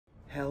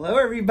Hello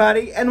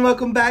everybody and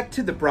welcome back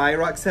to the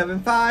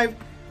Rock75.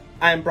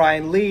 I'm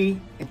Brian Lee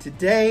and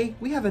today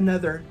we have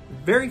another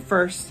very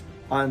first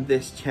on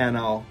this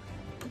channel.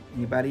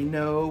 Anybody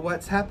know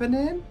what's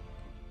happening?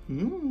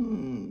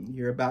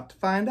 You're about to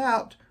find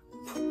out.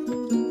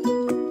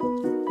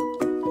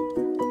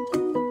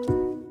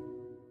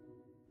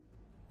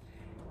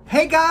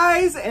 Hey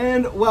guys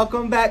and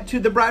welcome back to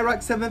the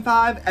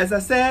Rock75. As I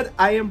said,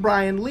 I am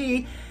Brian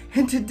Lee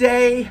and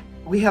today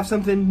we have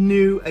something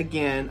new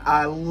again.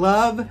 I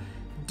love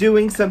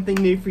doing something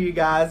new for you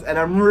guys and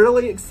I'm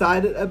really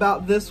excited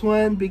about this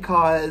one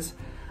because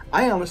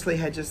I honestly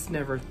had just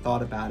never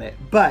thought about it.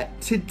 But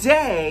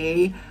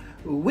today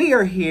we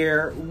are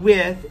here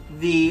with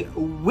the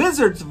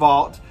Wizard's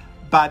Vault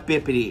by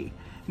Bippity.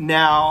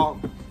 Now,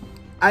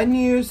 I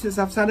knew since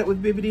I've signed up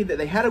with Bippity that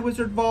they had a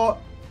Wizard Vault.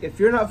 If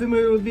you're not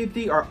familiar with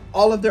Bippity or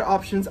all of their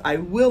options, I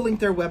will link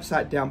their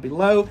website down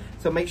below.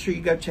 So make sure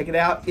you go check it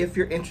out if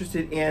you're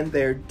interested in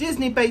their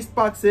Disney-based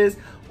boxes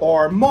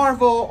or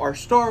Marvel or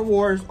Star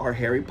Wars or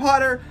Harry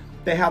Potter.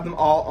 They have them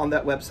all on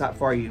that website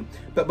for you.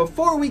 But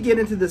before we get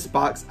into this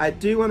box, I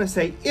do want to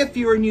say if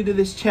you are new to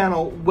this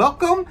channel,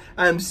 welcome.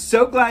 I'm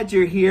so glad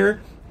you're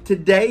here.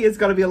 Today is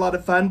going to be a lot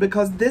of fun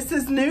because this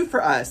is new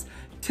for us.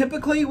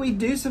 Typically, we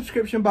do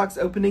subscription box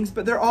openings,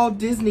 but they're all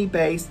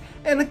Disney-based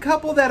and a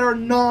couple that are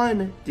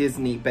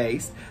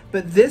non-Disney-based.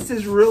 But this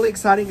is really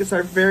exciting. It's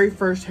our very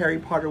first Harry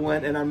Potter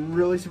one, and I'm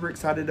really super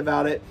excited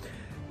about it,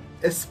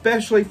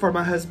 especially for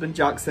my husband,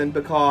 Jocsan,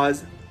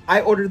 because I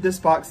ordered this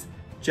box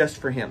just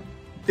for him.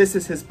 This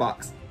is his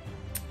box.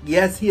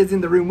 Yes, he is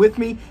in the room with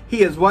me.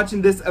 He is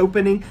watching this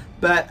opening,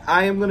 but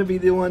I am going to be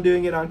the one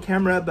doing it on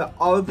camera, but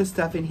all of the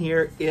stuff in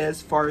here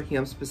is for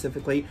him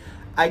specifically.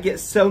 I get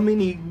so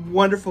many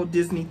wonderful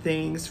Disney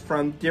things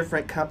from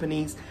different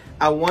companies.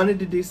 I wanted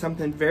to do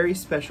something very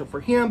special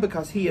for him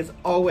because he is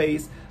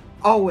always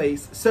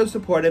so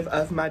supportive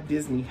of my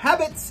Disney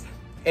habits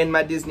and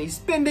my Disney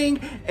spending.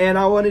 And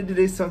I wanted to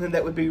do something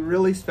that would be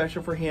really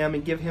special for him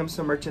and give him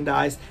some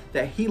merchandise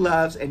that he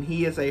loves. And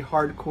he is a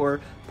hardcore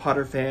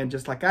Potter fan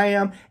just like I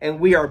am. And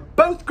we are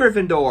both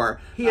Gryffindor.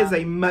 He is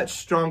a much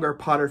stronger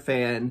Potter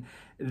fan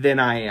than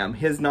I am.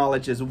 His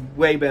knowledge is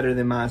way better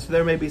than mine, so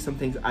there may be some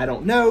things I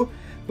don't know,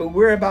 but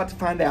we're about to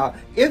find out.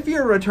 If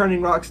you're a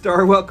returning rock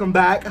star, welcome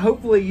back.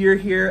 Hopefully you're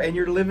here and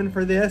you're living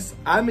for this.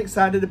 I'm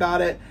excited about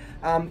it.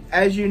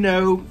 As you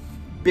know,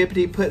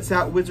 Bippity puts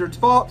out Wizard's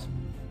Vault,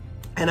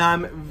 and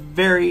I'm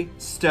very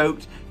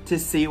stoked to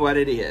see what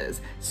it is.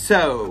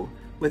 So,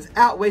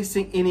 without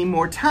wasting any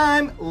more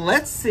time,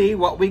 let's see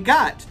what we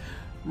got.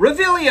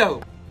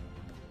 Revealio!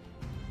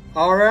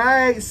 All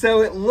right,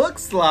 so it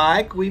looks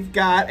like we've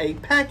got a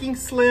packing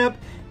slip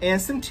and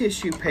some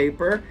tissue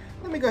paper.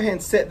 Let me go ahead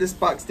and set this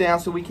box down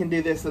so we can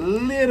do this a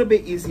little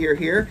bit easier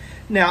here.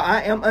 Now,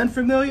 I am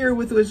unfamiliar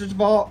with Wizard's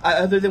Vault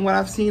other than what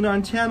I've seen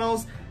on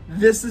channels.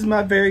 This is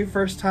my very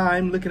first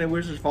time looking at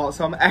Wizard's Vault,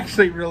 so I'm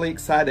actually really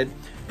excited.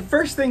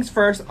 First things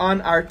first, on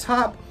our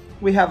top,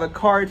 we have a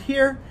card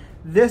here.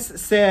 This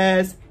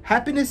says,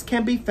 "Happiness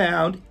can be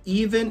found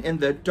even in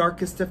the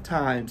darkest of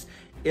times,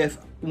 if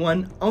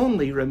one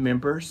only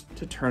remembers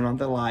to turn on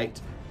the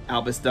light."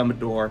 Albus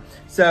Dumbledore.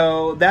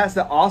 So that's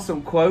the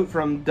awesome quote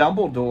from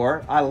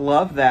Dumbledore. I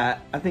love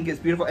that. I think it's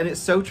beautiful and it's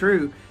so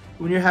true.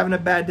 When you're having a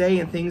bad day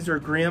and things are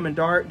grim and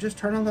dark, just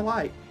turn on the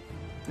light,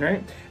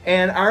 right?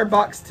 And our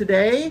box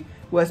today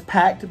was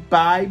packed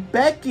by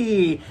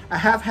Becky. I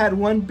have had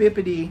one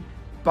Bippity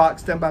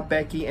box done by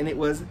Becky and it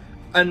was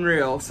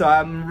unreal. So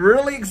I'm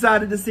really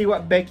excited to see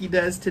what Becky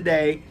does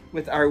today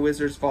with our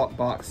Wizard's Vault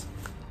box.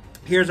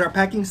 Here's our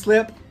packing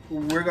slip.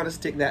 We're going to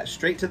stick that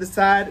straight to the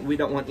side. We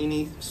don't want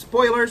any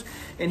spoilers.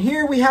 And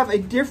here we have a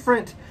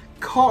different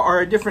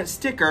different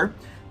sticker.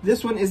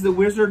 This one is the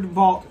Wizard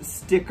Vault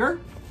sticker.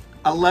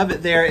 I love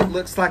it there. It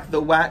looks like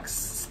the wax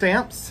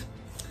stamps.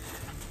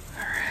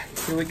 All right,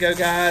 here we go,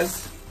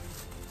 guys.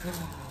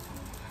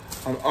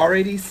 I'm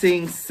already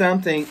seeing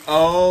something.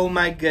 Oh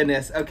my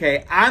goodness.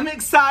 Okay, I'm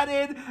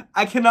excited.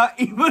 I cannot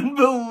even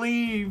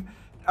believe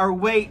or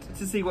wait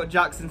to see what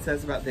Jocsan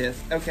says about this.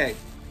 Okay.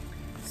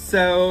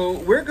 So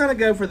we're gonna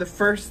go for the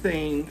first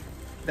thing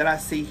that I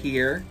see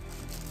here.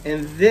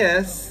 And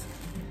this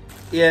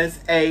is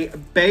a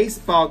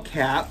baseball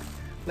cap.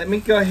 Let me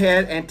go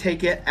ahead and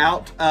take it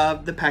out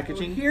of the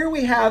packaging. Here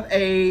we have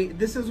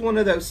this is one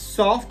of those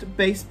soft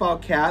baseball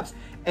caps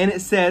and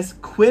it says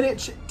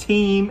Quidditch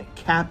Team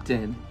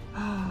Captain.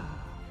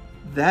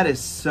 That is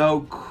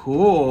so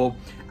cool.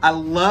 I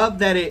love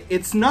that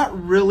it's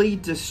not really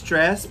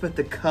distressed, but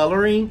the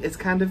coloring is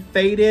kind of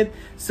faded,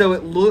 so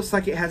it looks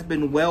like it has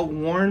been well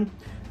worn.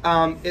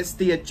 It's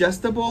the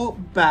adjustable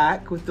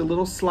back with the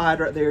little slide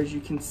right there, as you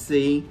can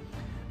see.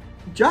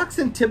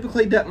 Jocsan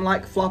typically doesn't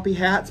like floppy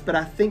hats, but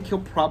I think he'll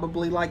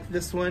probably like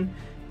this one.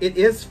 It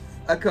is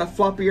a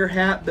floppier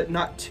hat, but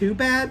not too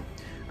bad.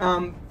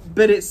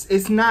 But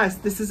it's nice.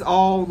 This is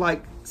all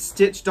like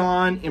stitched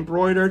on,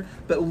 embroidered,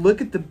 but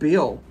look at the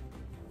bill.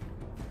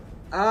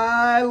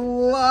 I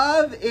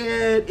love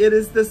it. It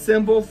is the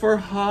symbol for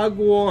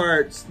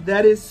Hogwarts.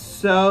 That is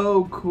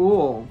so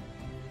cool.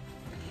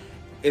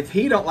 if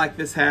he don't like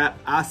this hat,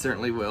 I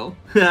certainly will.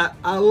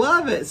 I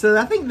love it. So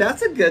I think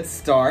that's a good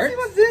start. See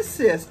what this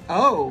is.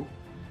 Oh,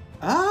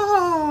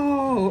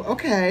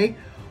 okay.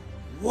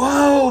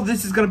 Whoa,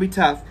 this is gonna be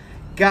tough.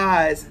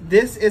 Guys,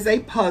 this is a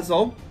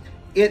puzzle.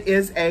 It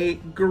is a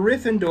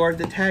Gryffindor.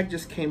 The tag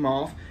just came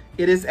off.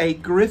 It is a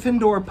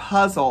Gryffindor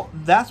puzzle.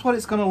 That's what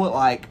it's gonna look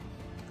like,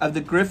 of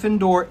the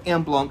Gryffindor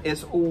emblem.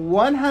 It's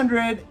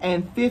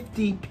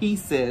 150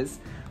 pieces,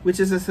 which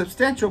is a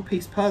substantial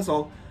piece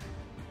puzzle,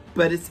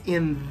 but it's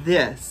in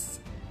this.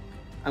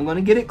 I'm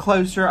gonna get it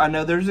closer. I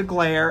know there's a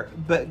glare,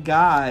 but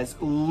guys,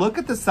 look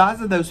at the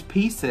size of those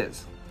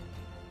pieces.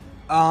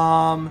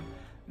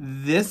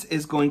 This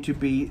is going to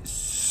be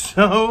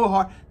so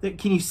hard.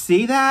 Can you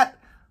see that?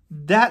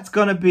 That's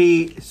gonna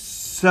be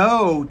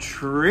so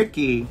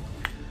tricky.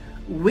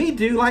 We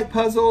do like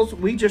puzzles.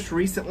 We just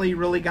recently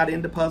really got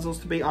into puzzles,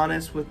 to be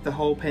honest, with the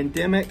whole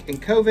pandemic and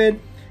COVID.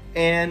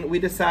 And we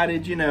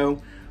decided, you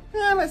know,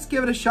 let's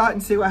give it a shot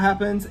and see what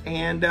happens.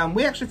 And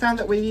we actually found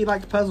that we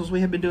liked puzzles.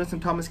 We have been doing some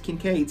Thomas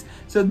Kincaid's.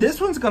 So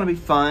this one's gonna be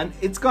fun.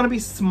 It's gonna be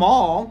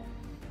small,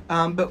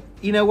 but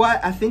you know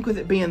what? I think with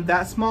it being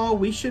that small,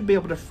 we should be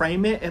able to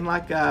frame it in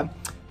like a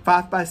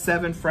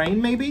 5x7 frame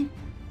maybe.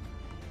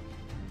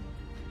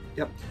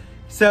 Yep.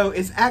 So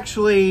it's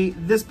actually,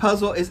 this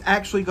puzzle is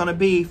actually gonna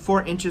be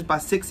 4 inches by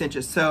 6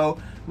 inches. So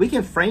we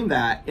can frame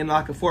that in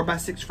like a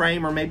 4x6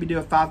 frame, or maybe do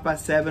a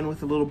 5x7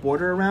 with a little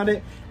border around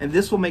it. And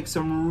this will make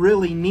some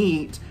really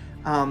neat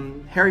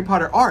Harry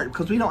Potter art,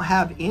 because we don't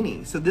have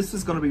any. So this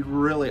is gonna be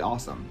really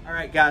awesome. All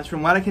right guys,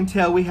 from what I can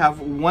tell, we have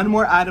one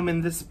more item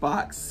in this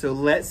box. So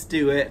let's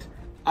do it.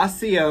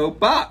 Accio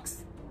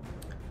box.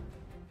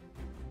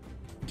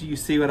 Do you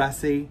see what I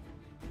see?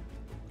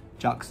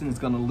 Jocsan is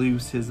gonna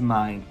lose his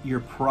mind. You're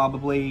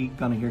probably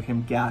gonna hear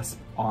him gasp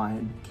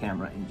on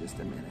camera in just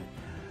a minute.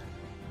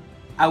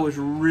 I was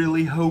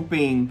really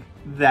hoping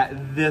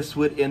that this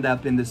would end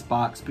up in this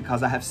box,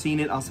 because I have seen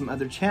it on some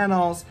other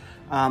channels.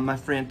 My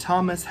friend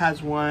Thomas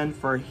has one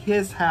for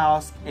his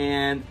house,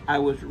 and I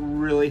was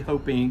really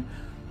hoping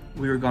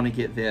we were gonna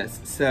get this.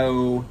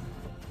 So,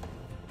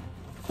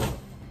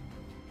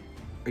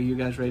 are you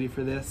guys ready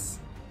for this?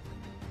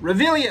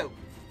 Revelio!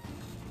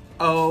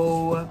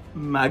 Oh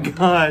my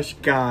gosh,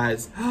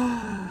 guys.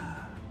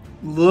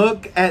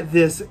 Look at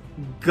this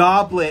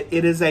goblet.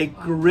 It is a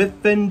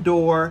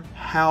Gryffindor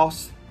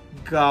house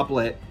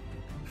goblet.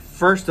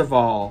 First of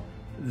all,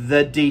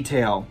 the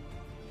detail.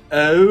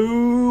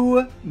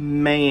 Oh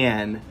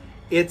man.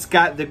 It's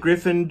got the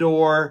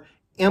Gryffindor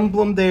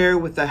emblem there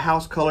with the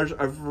house colors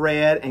of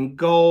red and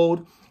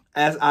gold.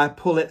 As I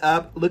pull it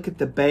up, look at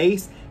the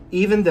base.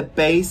 Even the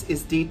base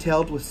is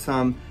detailed with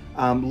some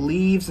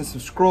leaves and some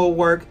scroll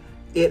work.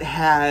 It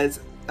has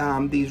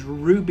these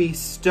ruby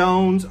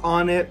stones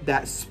on it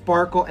that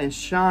sparkle and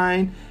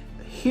shine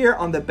here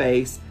on the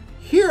base,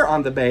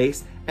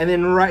 and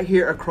then right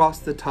here across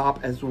the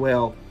top as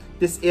well.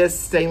 This is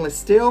stainless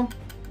steel,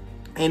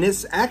 and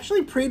it's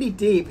actually pretty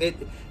deep.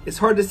 It's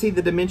hard to see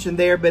the dimension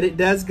there, but it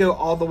does go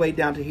all the way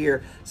down to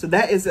here. So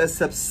that is a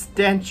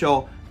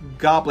substantial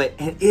goblet,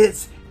 and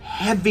it's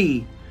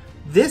heavy.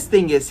 This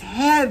thing is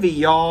heavy,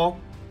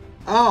 y'all.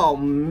 Oh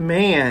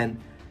man.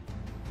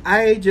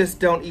 I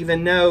just don't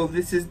even know.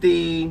 This is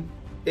the,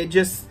 it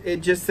just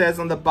says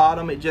on the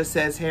bottom, it just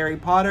says Harry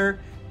Potter,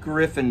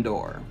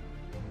 Gryffindor.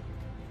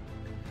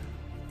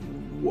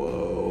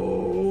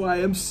 Whoa, I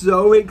am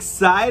so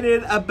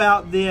excited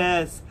about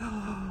this.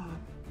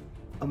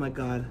 Oh my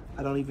God,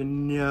 I don't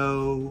even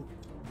know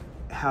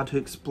how to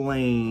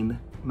explain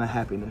my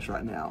happiness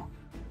right now.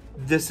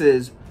 This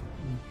is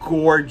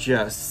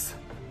gorgeous.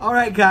 All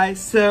right guys,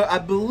 so I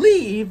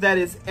believe that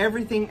is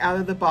everything out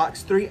of the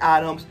box, 3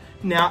 items.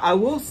 Now, I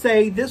will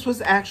say this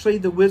was actually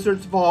the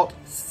Wizard's Vault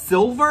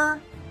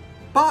silver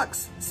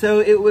box.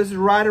 So it was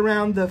right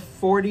around the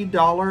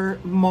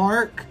 $40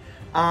 mark.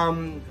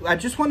 I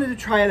just wanted to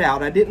try it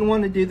out. I didn't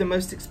want to do the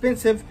most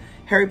expensive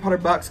Harry Potter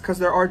box, because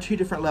there are 2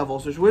 different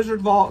levels. There's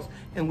Wizard Vault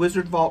and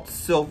Wizard Vault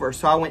Silver.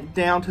 So I went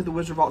down to the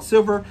Wizard Vault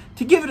Silver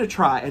to give it a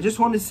try. I just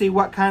wanted to see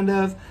what kind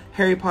of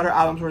Harry Potter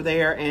items were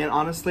there. And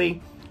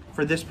honestly,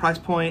 for this price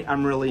point,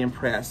 I'm really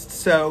impressed.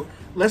 So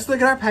let's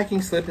look at our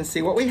packing slip and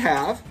see what we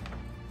have.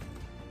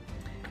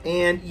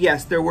 And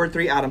yes, there were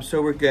 3 items,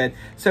 so we're good.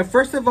 So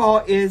first of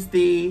all is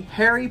the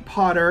Harry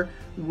Potter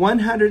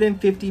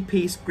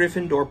 150-piece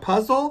Gryffindor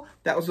puzzle.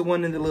 That was the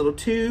one in the little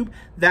tube.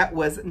 That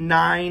was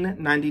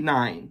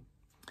 $9.99.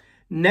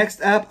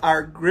 Next up,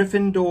 our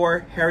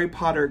Gryffindor Harry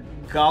Potter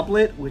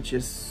goblet, which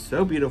is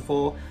so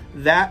beautiful.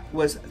 That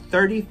was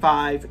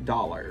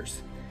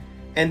 $35.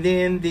 And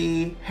then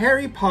the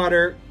Harry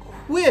Potter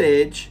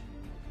Quidditch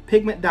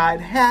pigment dyed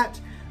hat,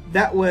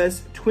 that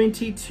was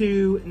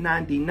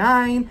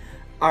 $22.99.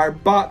 Our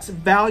box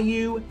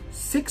value,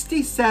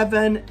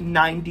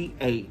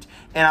 $67.98.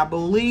 And I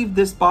believe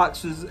this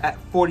box is at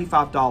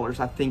 $45,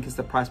 I think is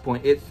the price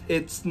point.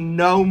 It's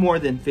no more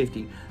than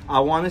 50. I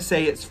want to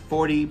say it's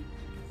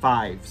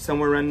 45,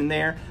 somewhere around in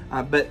there.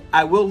 But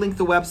I will link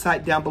the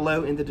website down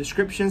below in the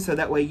description, so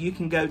that way you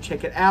can go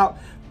check it out.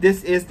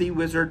 This is the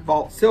Wizard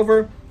Vault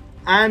Silver.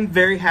 I'm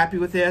very happy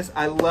with this.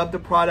 I love the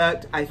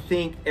product. I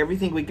think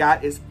everything we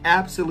got is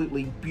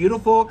absolutely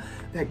beautiful.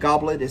 That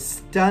goblet is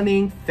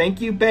stunning.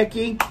 Thank you,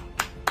 Becky.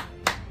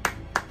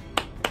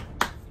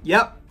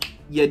 Yep,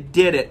 you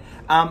did it.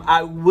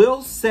 I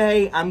will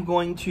say I'm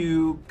going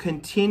to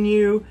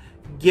continue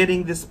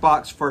getting this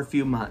box for a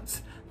few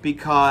months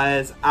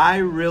because I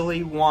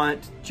really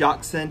want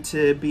Jocsan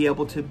to be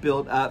able to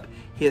build up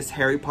his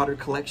Harry Potter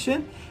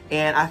collection.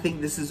 And I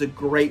think this is a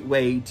great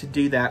way to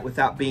do that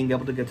without being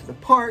able to go to the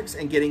parks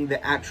and getting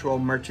the actual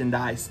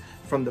merchandise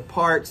from the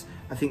parks.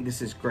 I think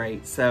this is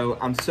great. So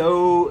I'm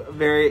so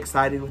very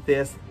excited with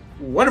this.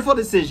 Wonderful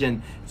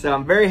decision. So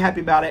I'm very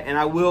happy about it, and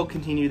I will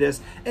continue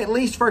this at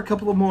least for a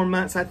couple of more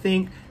months, I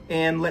think,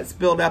 and let's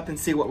build up and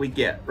see what we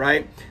get,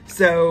 right?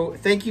 So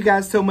thank you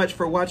guys so much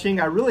for watching.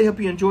 I really hope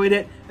you enjoyed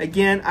it.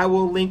 Again, I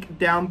will link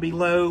down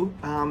below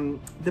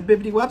the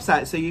Bibbidi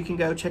website so you can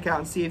go check out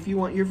and see if you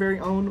want your very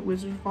own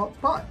Wizard Vault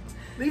box.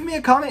 Leave me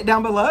a comment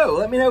down below.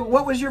 Let me know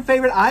what was your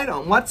favorite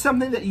item. What's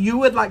something that you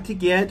would like to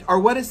get, or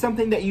what is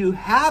something that you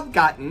have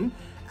gotten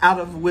out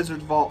of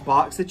Wizard Vault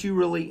box that you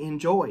really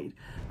enjoyed?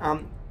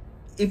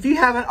 If you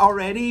haven't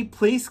already,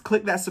 please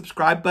click that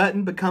subscribe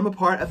button, become a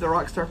part of the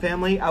Rockstar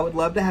family. I would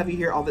love to have you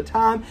here all the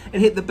time,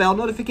 and hit the bell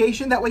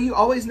notification. That way you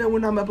always know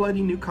when I'm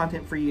uploading new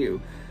content for you.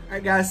 All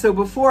right, guys, so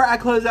before I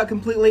close out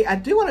completely, I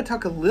do want to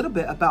talk a little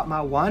bit about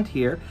my wand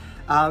here.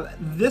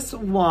 This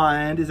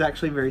wand is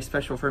actually very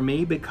special for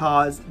me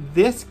because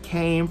this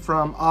came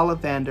from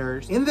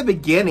Ollivander's in the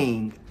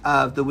beginning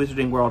of the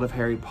Wizarding World of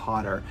Harry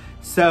Potter.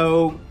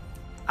 So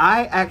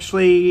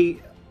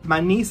my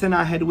niece and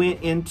I had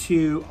went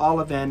into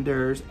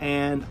Ollivander's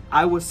and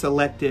I was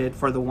selected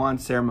for the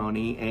wand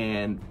ceremony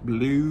and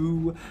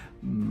blew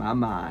my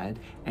mind.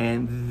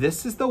 And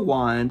this is the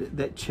wand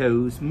that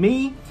chose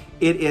me.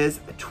 It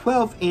is a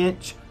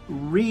 12-inch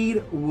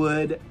reed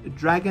wood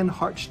dragon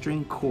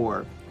heartstring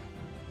core.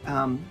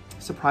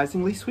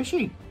 Surprisingly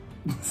swishy.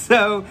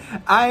 So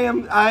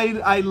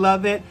I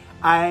love it.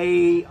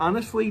 I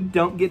honestly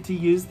don't get to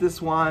use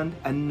this wand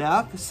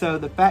enough. So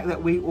the fact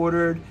that we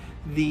ordered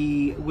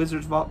the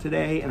Wizard's Vault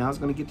today and I was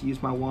going to get to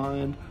use my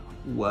wand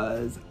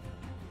was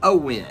a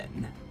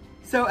win.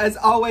 So as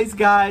always,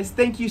 guys,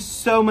 thank you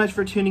so much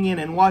for tuning in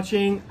and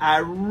watching. I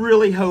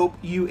really hope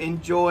you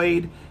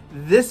enjoyed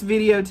this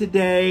video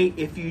today.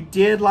 If you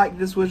did like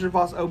this Wizard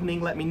Vault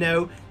opening, let me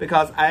know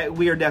because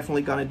we are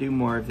definitely going to do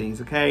more of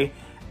these, okay?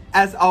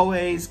 As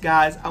always,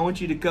 guys, I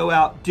want you to go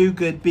out, do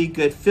good, be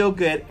good, feel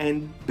good,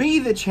 and be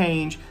the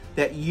change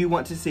that you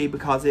want to see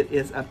because it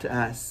is up to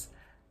us.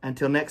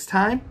 Until next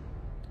time,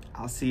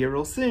 I'll see you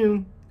real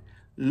soon.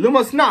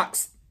 Lumos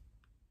Nox!